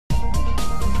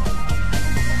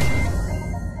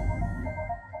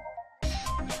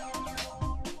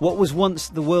What was once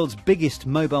the world's biggest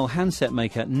mobile handset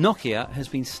maker, Nokia, has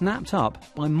been snapped up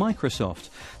by Microsoft.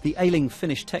 The ailing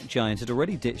Finnish tech giant had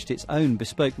already ditched its own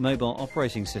bespoke mobile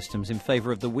operating systems in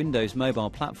favour of the Windows mobile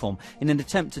platform in an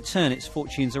attempt to turn its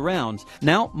fortunes around.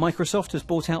 Now, Microsoft has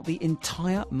bought out the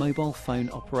entire mobile phone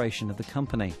operation of the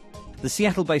company. The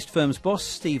Seattle-based firm's boss,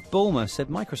 Steve Ballmer, said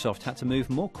Microsoft had to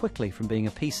move more quickly from being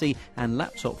a PC and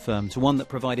laptop firm to one that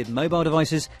provided mobile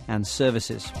devices and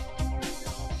services.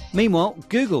 Meanwhile,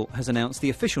 Google has announced the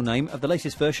official name of the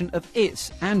latest version of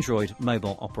its Android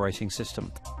mobile operating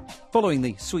system. Following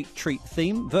the sweet treat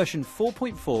theme, version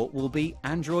 4.4 will be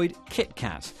Android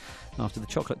KitKat, after the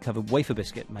chocolate-covered wafer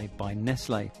biscuit made by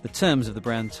Nestle. The terms of the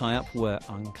brand tie-up were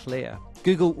unclear.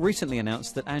 Google recently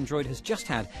announced that Android has just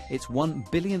had its 1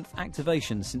 billionth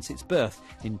activation since its birth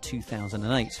in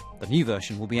 2008. The new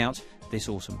version will be out this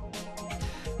autumn.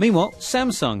 Meanwhile,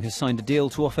 Samsung has signed a deal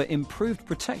to offer improved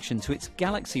protection to its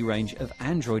Galaxy range of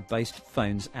Android-based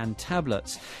phones and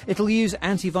tablets. It'll use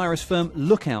antivirus firm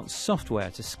Lookout software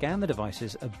to scan the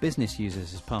devices of business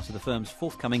users as part of the firm's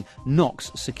forthcoming Knox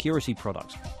security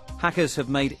product. Hackers have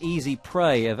made easy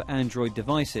prey of Android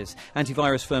devices.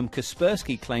 Antivirus firm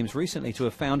Kaspersky claims recently to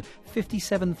have found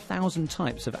 57,000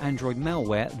 types of Android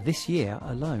malware this year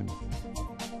alone.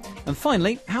 And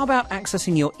finally, how about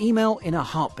accessing your email in a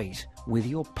heartbeat with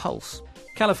your pulse?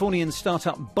 Californian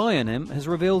startup Bionem has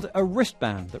revealed a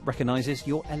wristband that recognises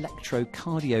your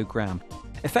electrocardiogram,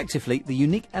 effectively the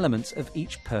unique elements of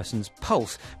each person's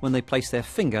pulse when they place their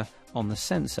finger on the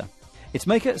sensor. Its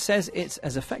maker says it's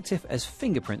as effective as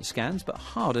fingerprint scans but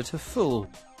harder to fool.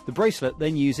 The bracelet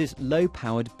then uses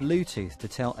low-powered Bluetooth to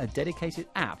tell a dedicated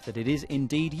app that it is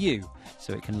indeed you,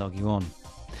 so it can log you on.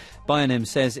 Bionem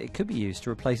says it could be used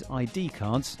to replace ID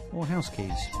cards or house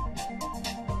keys.